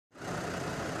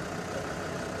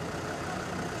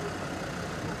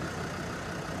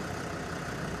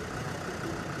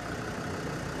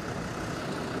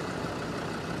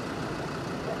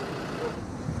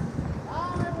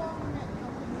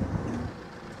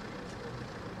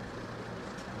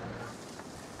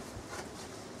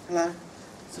Hello.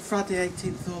 It's a Friday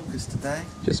 18th August today.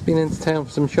 Just been into town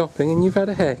for some shopping and you've had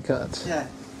a haircut. Yeah.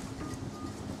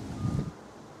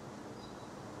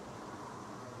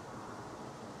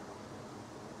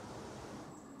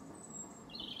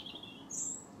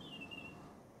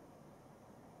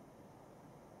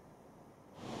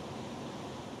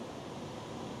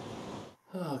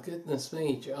 Oh goodness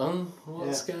me, John,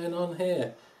 what's going on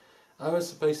here? I was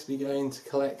supposed to be going to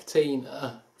collect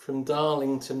Tina from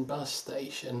Darlington bus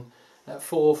station at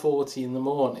 4:40 in the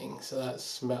morning, so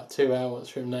that's about 2 hours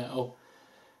from now.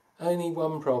 Only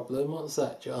one problem. What's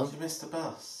that, John? She missed the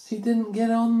bus. She didn't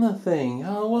get on the thing.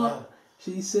 Oh, what? Oh.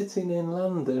 She's sitting in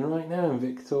London right now in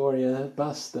Victoria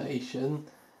bus station,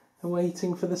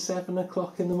 waiting for the 7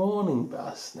 o'clock in the morning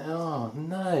bus. Oh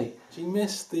no, she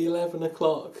missed the 11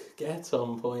 o'clock get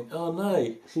on point. Oh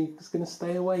no, she's going to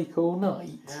stay awake all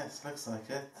night. Yes, looks like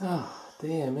it. Oh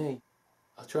dear me.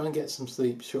 I'll try and get some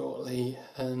sleep shortly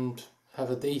and have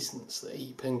a decent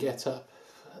sleep and get up,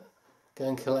 go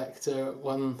and collect her at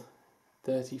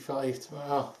 1:35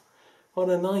 tomorrow. What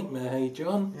a nightmare, hey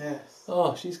John? Yes.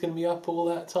 Oh, she's going to be up all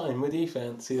that time. Would you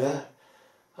fancy that? Yeah.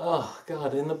 Oh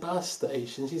God, in the bus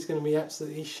station, she's going to be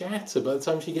absolutely shattered by the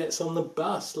time she gets on the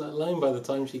bus, let alone by the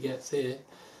time she gets here.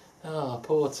 Oh,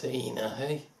 poor Tina,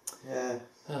 hey? Yeah.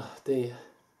 Oh dear.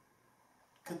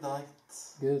 Good night.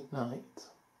 Good night.